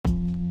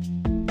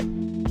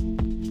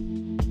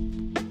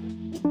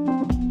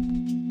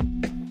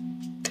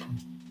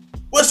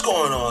What's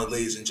going on,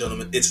 ladies and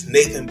gentlemen? It's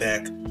Nathan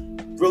back.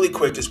 Really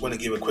quick, just want to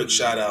give a quick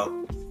shout out.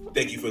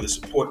 Thank you for the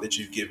support that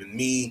you've given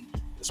me,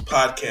 this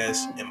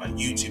podcast, and my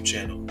YouTube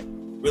channel.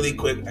 Really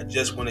quick, I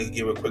just want to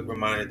give a quick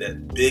reminder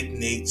that Big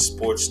Nate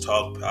Sports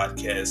Talk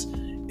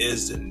Podcast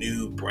is the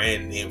new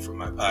brand name for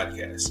my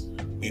podcast.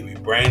 We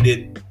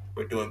rebranded.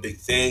 We're doing big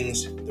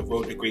things. The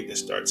road to greatness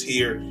starts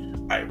here.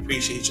 I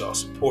appreciate y'all's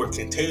support.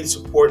 Continue to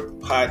support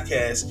the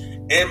podcast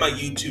and my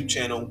YouTube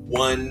channel,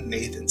 One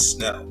Nathan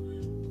Snell.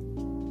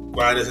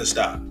 Grind doesn't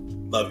stop.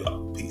 Love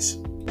y'all. Peace.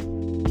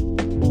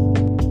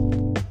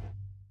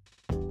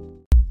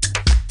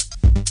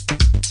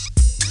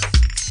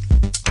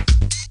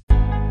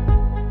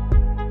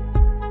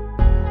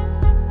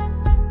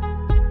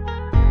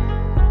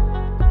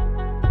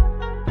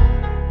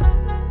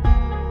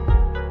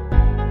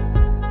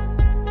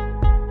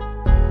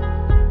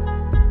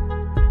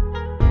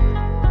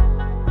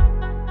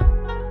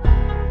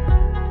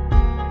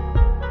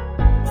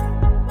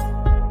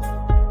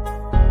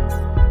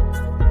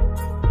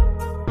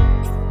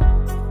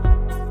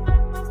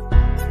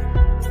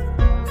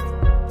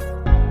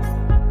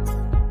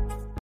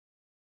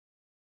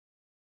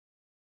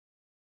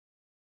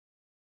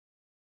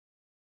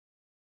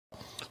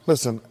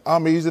 Listen,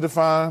 I'm easy to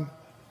find.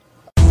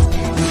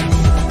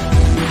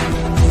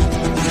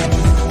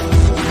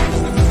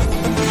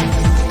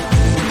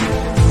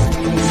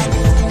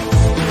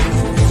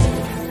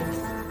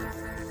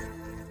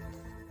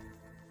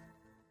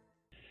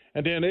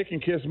 And then they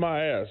can kiss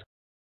my ass.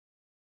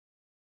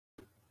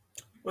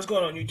 What's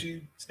going on,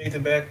 YouTube? It's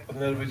Nathan back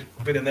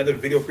with another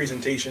video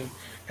presentation.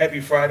 Happy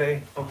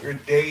Friday. Hope your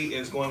day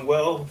is going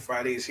well.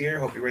 Friday is here.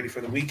 Hope you're ready for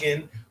the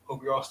weekend.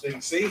 Hope you're all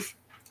staying safe.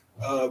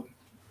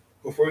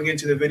 Before we get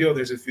into the video,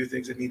 there's a few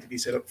things that need to be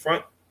set up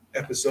front.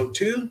 Episode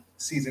 2,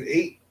 Season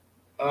 8.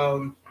 Be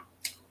on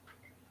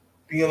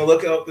the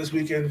lookout this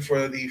weekend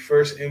for the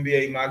first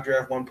NBA Mock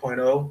Draft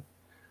 1.0.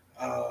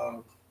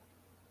 Got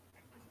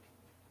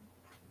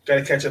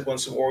to catch up on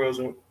some Orioles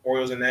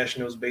and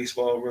Nationals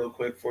baseball real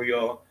quick for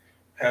y'all.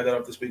 Have that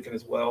up this weekend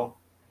as well.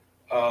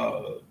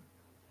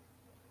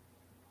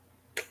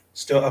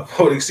 Still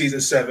uploading Season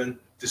 7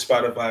 to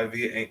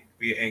Spotify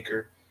via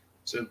Anchor.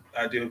 So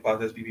I do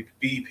apologize.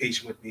 Be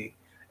patient with me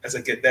as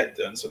I get that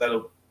done. So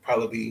that'll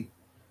probably be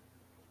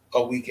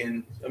a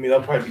weekend. I mean,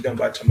 that'll probably be done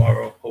by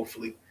tomorrow,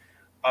 hopefully.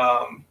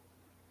 Other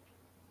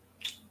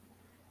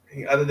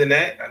than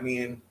that, I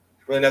mean,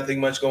 really nothing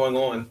much going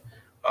on.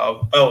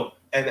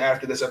 And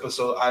after this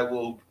episode, I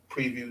will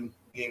preview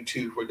Game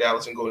 2 for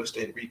Dallas and Golden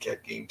State,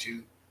 recap Game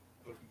 2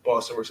 of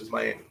Boston versus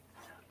Miami.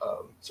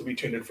 So be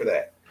tuned in for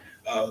that.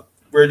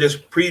 We're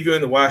just previewing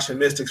the Washington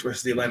Mystics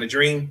versus the Atlanta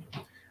Dream.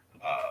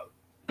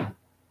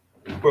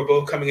 We're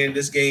both coming in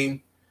this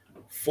game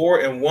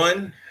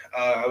 4-1.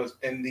 I was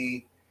in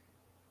the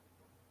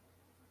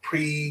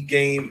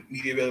pre-game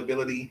media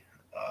availability.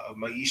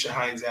 Maisha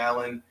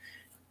Hines-Allen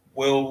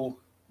will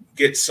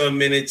get some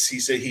minutes. He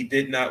said he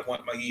did not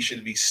want Maisha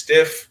to be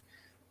stiff,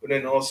 but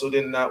then also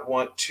did not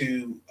want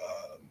to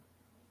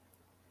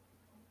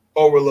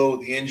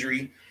overload the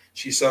injury.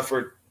 She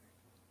suffered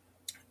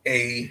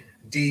a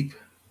deep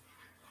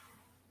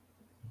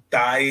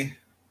thigh,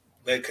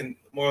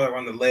 more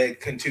around the leg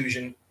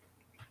contusion.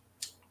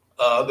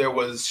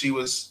 She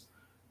was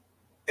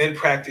in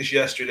practice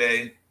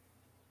yesterday,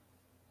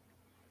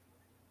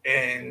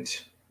 and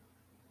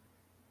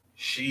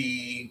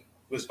she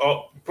was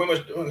pretty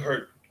much doing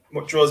her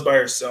drills by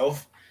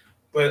herself,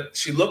 but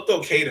she looked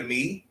okay to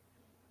me,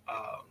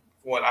 from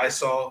what I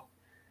saw.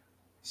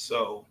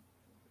 So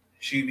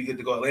she'd be good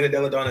to go. Elena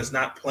Delle Donne is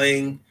not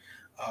playing.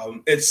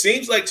 It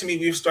seems like to me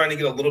we're starting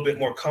to get a little bit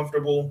more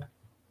comfortable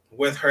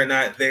with her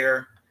not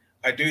there.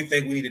 I do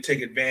think we need to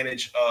take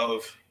advantage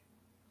of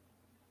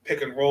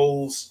pick and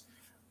rolls,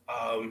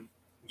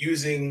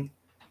 using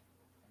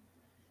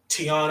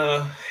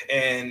Tiana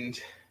and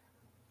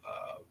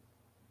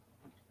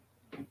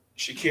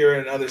Shakira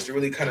and others to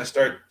really kind of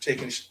start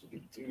taking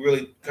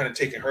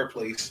her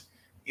place.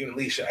 Even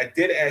Alicia. I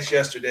did ask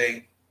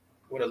yesterday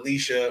when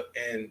Alicia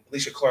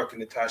Clark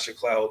and Natasha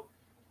Cloud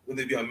will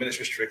they be on minutes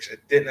restriction.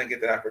 I did not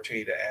get that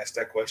opportunity to ask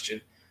that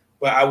question,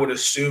 but I would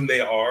assume they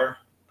are.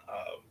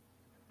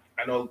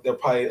 I know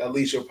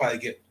Alicia will probably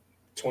get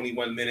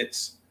 21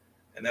 minutes,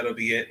 and that'll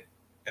be it.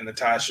 And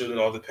Natasha, it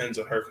all depends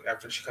on her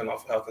after she comes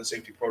off health and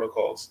safety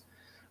protocols.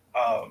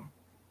 I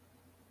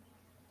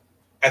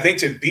think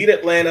to beat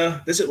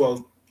Atlanta,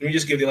 let me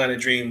just give the Atlanta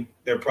Dream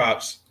their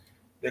props.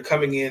 They're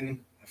coming in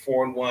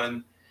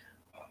 4-1.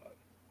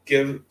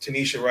 Give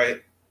Tanisha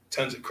Wright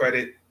tons of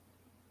credit.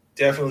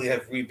 Definitely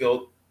have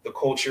rebuilt the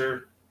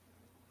culture.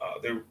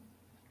 They're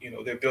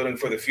building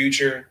for the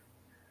future.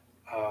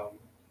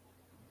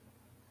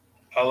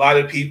 A lot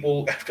of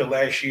people after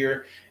last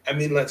year, I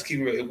mean, let's keep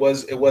it real. It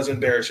was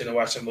embarrassing to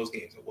watch some of those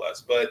games. It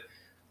was, but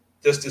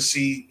just to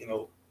see,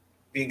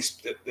 being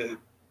the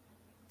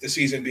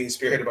season being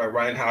spearheaded by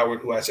Ryan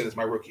Howard, who I said is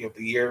my rookie of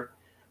the year,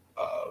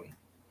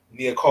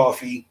 Nia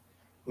Coffey,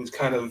 who's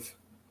kind of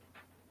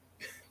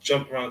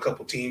jumped around a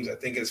couple teams, I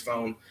think has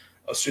found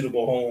a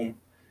suitable home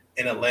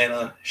in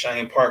Atlanta,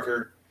 Cheyenne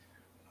Parker,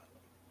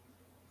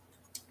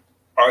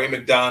 Ari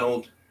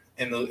McDonald,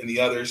 and the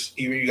others.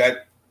 Even you got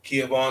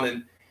Kia Vaughn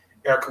and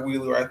Erica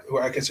Wheeler, who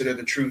I consider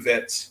the true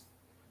vets.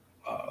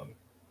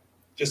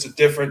 Just a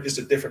different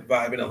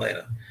vibe in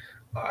Atlanta.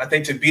 I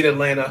think to beat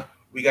Atlanta,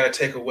 we got to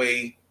take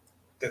away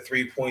the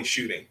 3-point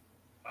shooting.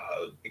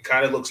 It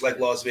kind of looks like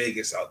Las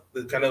Vegas.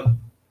 It kind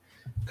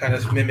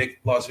of mimic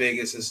Las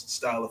Vegas'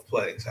 style of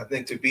play. So I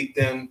think to beat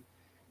them,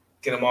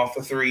 get them off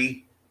the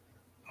three,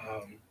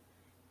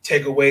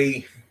 take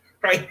away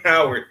Wright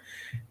Howard,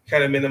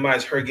 kind of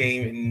minimize her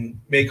game and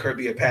make her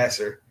be a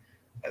passer.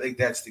 I think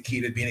that's the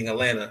key to beating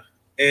Atlanta.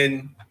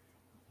 And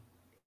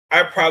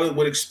I probably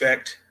would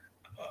expect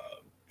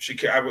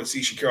I would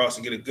see Shakira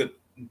Austin get a good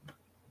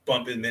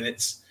bump in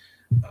minutes.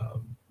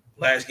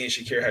 Last game,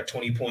 Shakira had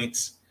 20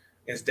 points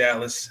against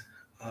Dallas.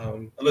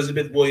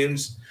 Elizabeth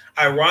Williams,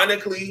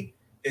 ironically,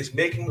 is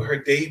making her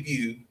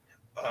debut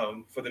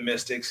for the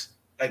Mystics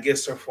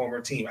against her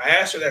former team. I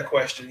asked her that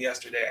question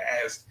yesterday.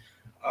 I asked,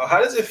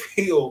 how does it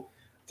feel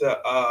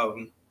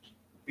to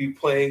be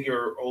playing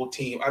your old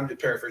team? I'm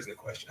just paraphrasing the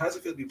question. How does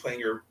it feel to be playing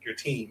your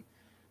team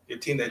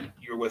that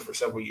you were with for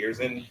several years?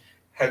 And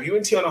have you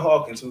and Tiana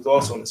Hawkins, who was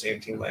also on the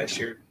same team last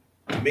year,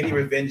 mini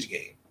revenge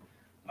game?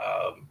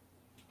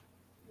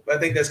 But I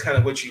think that's kind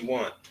of what you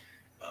want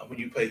when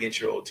you play against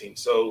your old team.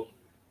 So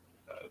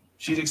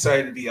she's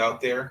excited to be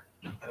out there.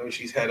 I know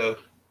she's had a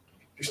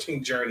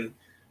interesting journey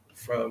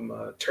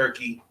from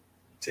Turkey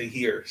to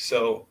here.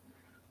 So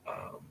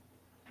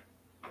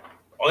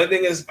only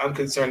thing is I'm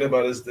concerned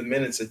about is the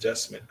minutes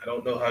adjustment. I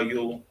don't know how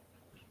you'll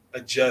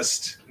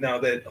adjust now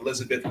that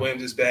Elizabeth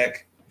Williams is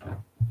back.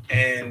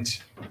 And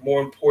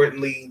more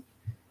importantly,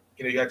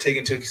 you got to take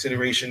into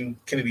consideration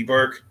Kennedy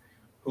Burke,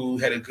 who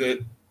had a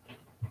good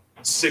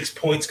 6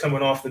 points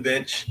coming off the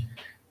bench.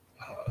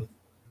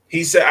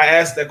 He said, I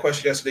asked that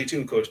question yesterday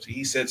too, Coach.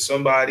 He said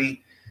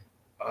somebody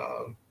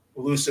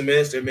will lose some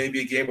minutes. There may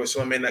be a game where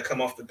someone may not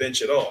come off the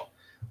bench at all.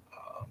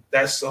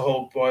 That's the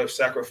whole point of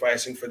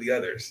sacrificing for the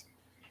others.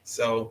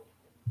 So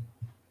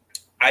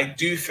I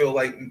do feel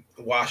like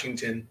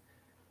Washington,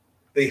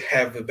 they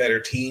have a better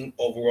team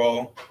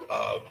overall.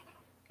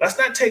 Let's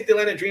not take the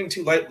Atlanta Dream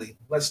too lightly.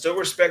 Let's still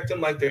respect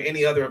them like they're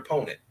any other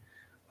opponent.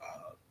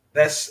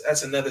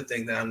 That's another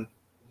thing that I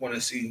want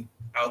to see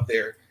out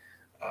there.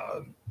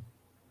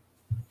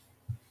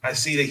 I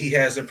see that he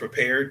has them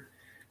prepared.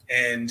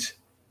 And,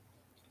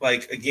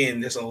 again,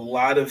 there's a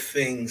lot of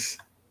things.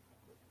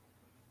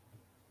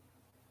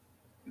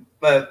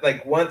 But,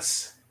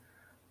 once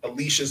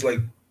Alicia's,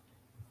 the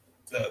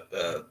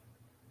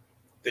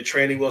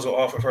training wheels are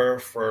off of her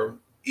for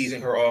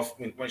easing her off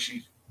when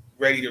she's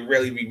ready to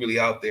really be really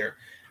out there,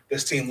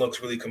 this team looks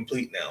really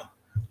complete now.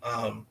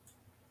 I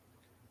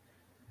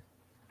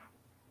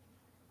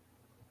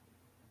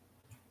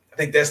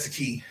think that's the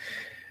key.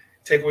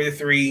 Take away the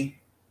three,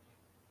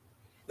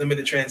 limit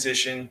the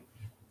transition,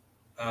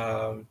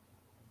 and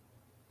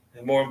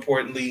more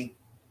importantly,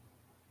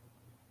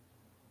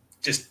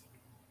 just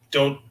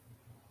don't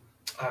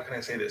 – how can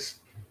I say this?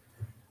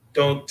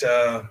 Don't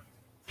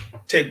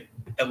take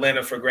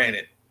Atlanta for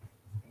granted.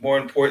 More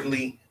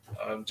importantly,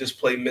 just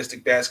play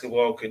Mystic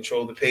basketball,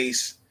 control the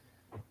pace.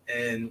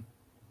 And,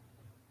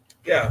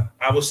 yeah,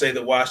 I will say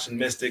the Washington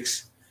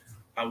Mystics,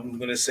 I'm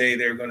going to say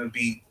they're going to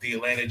beat the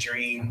Atlanta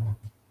Dream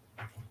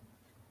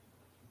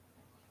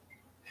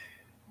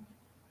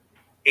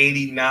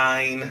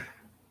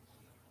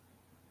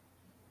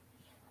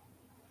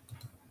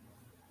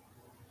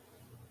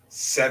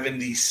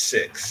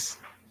 89-76.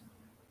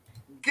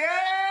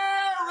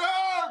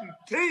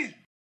 Guaranteed.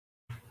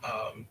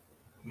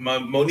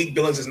 Monique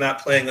Billings is not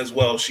playing as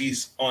well.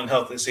 She's on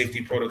health and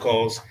safety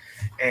protocols,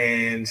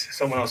 and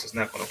someone else is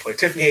not going to play.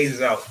 Tiffany Hayes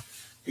is out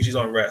because she's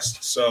on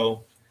rest.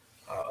 So,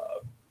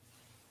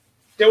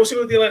 we'll see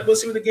what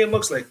the game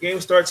looks like. Game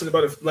starts in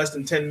about less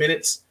than 10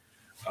 minutes.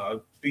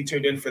 Be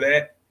tuned in for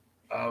that.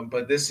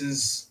 But this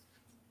is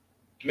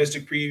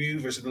Mystic Preview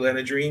versus the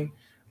Atlanta Dream.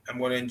 I'm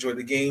going to enjoy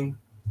the game.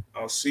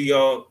 I'll see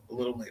y'all a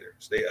little later.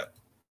 Stay up.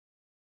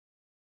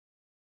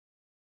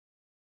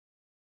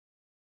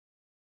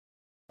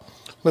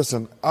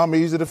 Listen, I'm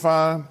easy to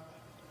find.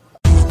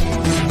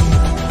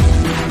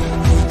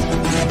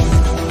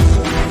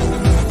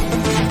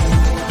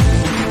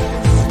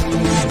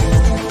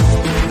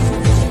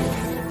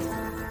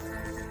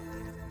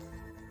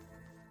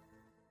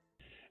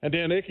 And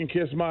then they can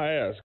kiss my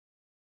ass.